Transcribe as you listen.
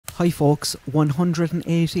Hi folks,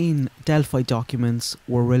 118 Delphi documents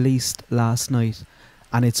were released last night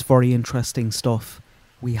and it's very interesting stuff.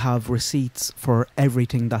 We have receipts for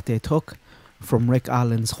everything that they took from Rick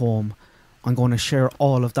Allen's home. I'm going to share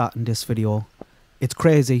all of that in this video. It's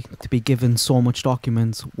crazy to be given so much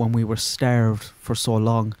documents when we were starved for so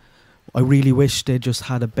long. I really wish they just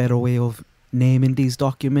had a better way of naming these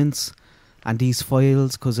documents and these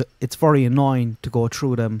files, because it's very annoying to go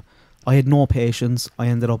through them. I had no patience. I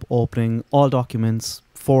ended up opening all documents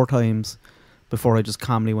 4 times before I just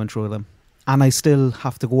calmly went through them. And I still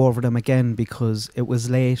have to go over them again because it was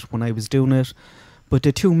late when I was doing it. But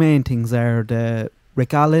the two main things are the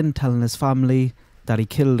Rick Allen telling his family that he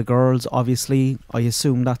killed the girls. Obviously, I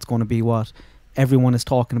assume that's going to be what everyone is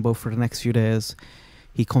talking about for the next few days.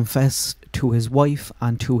 He confessed to his wife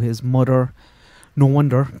and to his mother. No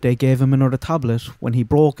wonder they gave him another tablet when he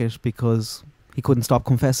broke it, because he couldn't stop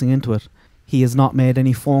confessing into it. He has not made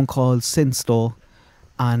any phone calls since though,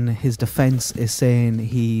 and his defence is saying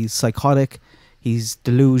he's psychotic, he's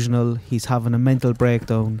delusional, he's having a mental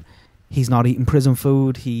breakdown, he's not eating prison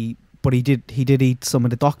food, but he did eat some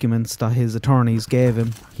of the documents that his attorneys gave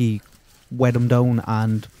him. He wet them down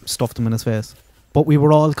and stuffed them in his face. But we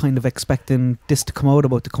were all kind of expecting this to come out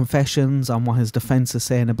about the confessions and what his defence is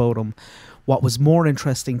saying about him. What was more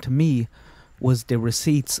interesting to me was the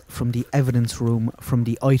receipts from the evidence room from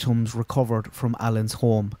the items recovered from Allen's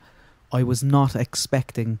home. I was not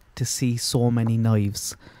expecting to see so many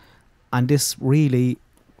knives. And this really,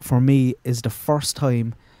 for me, is the first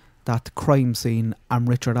time that the crime scene and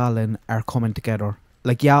Richard Allen are coming together.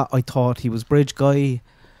 Like, yeah, I thought he was bridge guy,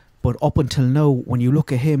 but up until now, when you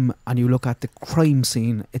look at him and you look at the crime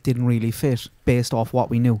scene, it didn't really fit based off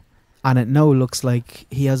what we knew. And it now looks like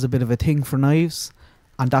he has a bit of a thing for knives,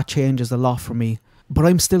 and that changes a lot for me. But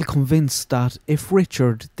I'm still convinced that if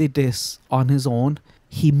Richard did this on his own,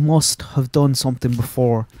 he must have done something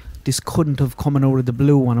before. This couldn't have come out of the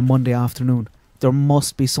blue on a Monday afternoon. There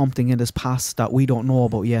must be something in his past that we don't know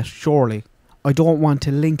about yet, surely. I don't want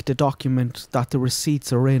to link the document that the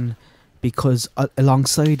receipts are in, because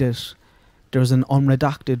alongside it, there's an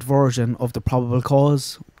unredacted version of the probable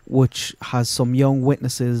cause, which has some young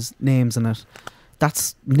witnesses' names in it.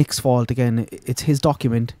 That's Nick's fault again. It's his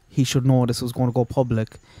document. He should know this was going to go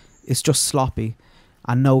public. It's just sloppy.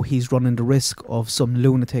 And now he's running the risk of some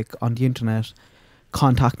lunatic on the internet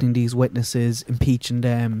contacting these witnesses, impeaching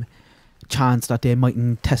them, chance that they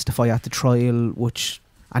mightn't testify at the trial,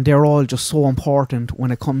 and they're all just so important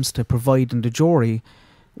when it comes to providing the jury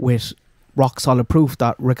with rock solid proof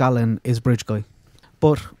that Rick Allen is bridge guy.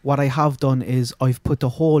 But what I have done is I've put the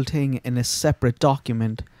whole thing in a separate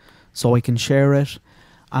document so I can share it,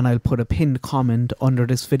 and I'll put a pinned comment under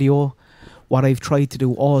this video. What I've tried to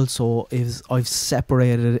do also is I've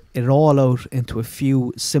separated it all out into a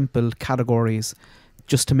few simple categories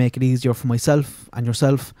just to make it easier for myself and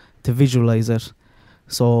yourself to visualize it.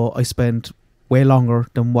 So I spent way longer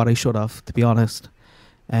than what I should have, to be honest,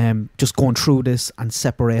 just going through this and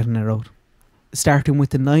separating it out. Starting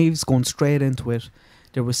with the knives, going straight into it,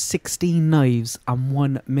 there was 16 knives and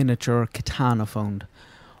 1 miniature katana found.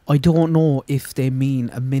 I don't know if they mean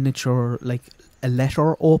a miniature, like a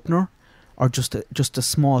letter opener, or just a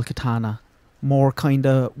small katana. More kind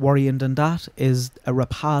of worrying than that is a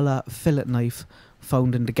Rapala fillet knife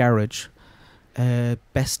found in the garage.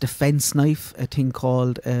 Best defense knife, a thing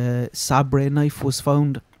called a sabre knife, was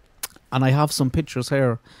found. And I have some pictures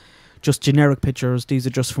here, just generic pictures. These are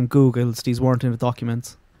just from Google's. These weren't in the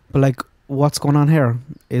documents. But like, what's going on here?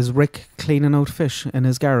 Is Rick cleaning out fish in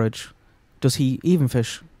his garage? Does he even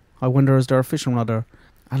fish? I wonder, is there a fishing rod there?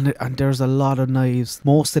 And there's a lot of knives.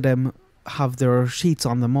 Most of them have their sheets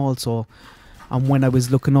on them also. And when I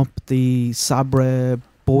was looking up the sabre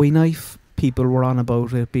Bowie knife, people were on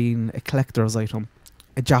about it being a collector's item.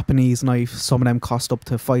 A Japanese knife, some of them cost up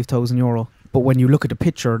to €5,000. But when you look at the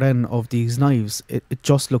picture then of these knives, it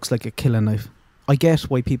just looks like a killing knife. I get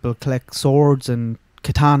why people collect swords and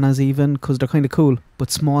katanas even, because they're kind of cool.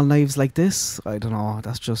 But small knives like this, I don't know,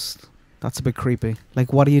 that's a bit creepy.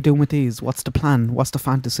 Like, what are you doing with these? What's the plan? What's the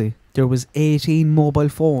fantasy? There was 18 mobile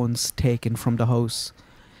phones taken from the house.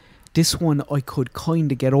 This one I could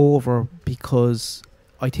kind of get over, because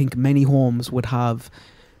I think many homes with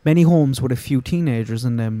a few teenagers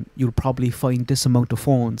in them, you'll probably find this amount of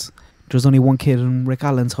phones. There's only one kid in Rick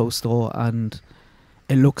Allen's house though, and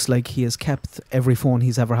it looks like he has kept every phone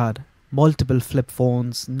he's ever had. Multiple flip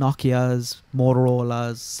phones, Nokias,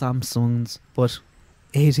 Motorola's, Samsungs, but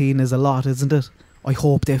 18 is a lot, isn't it? I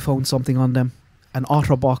hope they found something on them. An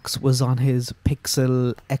OtterBox was on his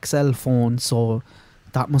Pixel XL phone, so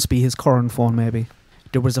that must be his current phone maybe.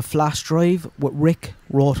 There was a flash drive with Rick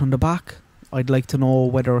wrote on the back. I'd like to know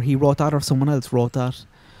whether he wrote that or someone else wrote that.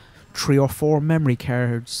 3 or 4 memory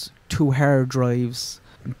cards, 2 hard drives,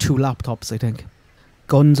 and 2 laptops, I think.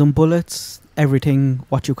 Guns and bullets, everything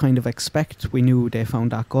what you kind of expect. We knew they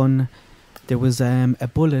found that gun. There was a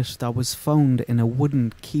bullet that was found in a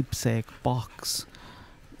wooden keepsake box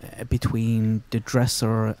between the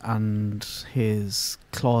dresser and his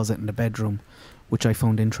closet in the bedroom, which I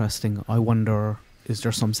found interesting. I wonder, is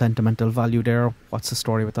there some sentimental value there? What's the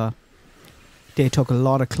story with that? They took a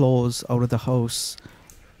lot of clothes out of the house,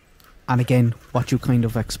 and again, what you kind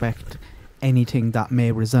of expect, anything that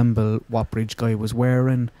may resemble what Bridge Guy was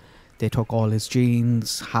wearing. They took all his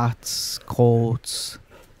jeans, hats, coats.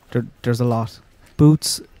 There's a lot.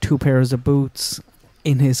 Boots, 2 pairs of boots.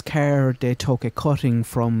 In his car, they took a cutting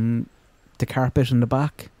from the carpet in the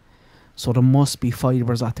back, so there must be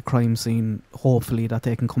fibres at the crime scene, hopefully, that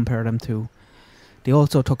they can compare them to. They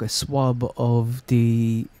also took a swab of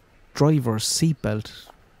the driver's seatbelt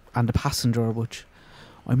and the passenger, which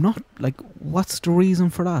I'm not, like, what's the reason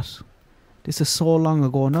for that? This is so long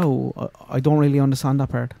ago now, I don't really understand that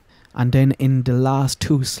part. And then in the last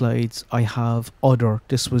 2 slides, I have other.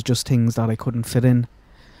 This was just things that I couldn't fit in.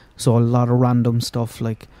 So a lot of random stuff,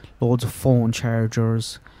 like loads of phone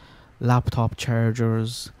chargers, laptop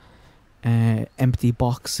chargers, empty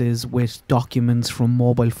boxes with documents from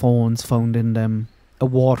mobile phones found in them, a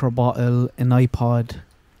water bottle, an iPod,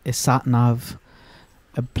 a sat-nav,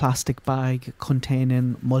 a plastic bag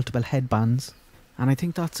containing multiple headbands, and I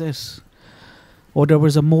think that's it. Oh, there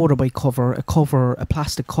was a motorbike cover, a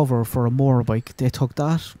plastic cover for a motorbike. They took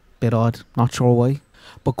that. Bit odd, not sure why.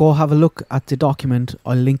 But go have a look at the document.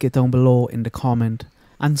 I'll link it down below in the comment.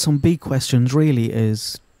 And some big questions really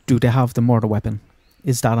is, do they have the murder weapon?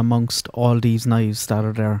 Is that amongst all these knives that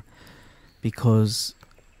are there? Because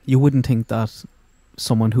you wouldn't think that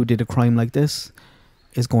someone who did a crime like this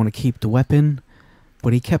is going to keep the weapon,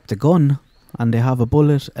 but he kept the gun, and they have a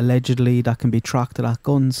bullet allegedly that can be tracked to that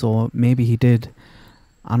gun, so maybe he did.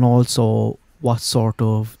 And also, what sort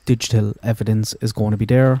of digital evidence is going to be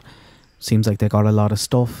there? Seems like they got a lot of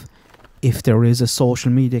stuff. If there is a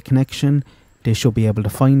social media connection, they should be able to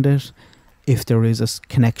find it. If there is a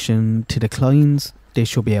connection to the clients, they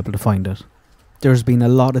should be able to find it. There's been a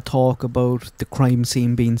lot of talk about the crime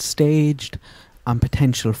scene being staged and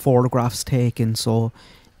potential photographs taken, so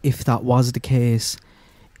if that was the case,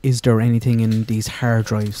 is there anything in these hard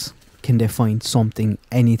drives? Can they find something,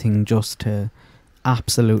 anything, just to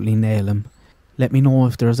absolutely nail him? Let me know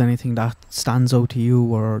if there's anything that stands out to you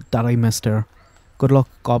or that I missed there. Good luck,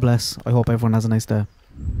 God bless, I hope everyone has a nice day.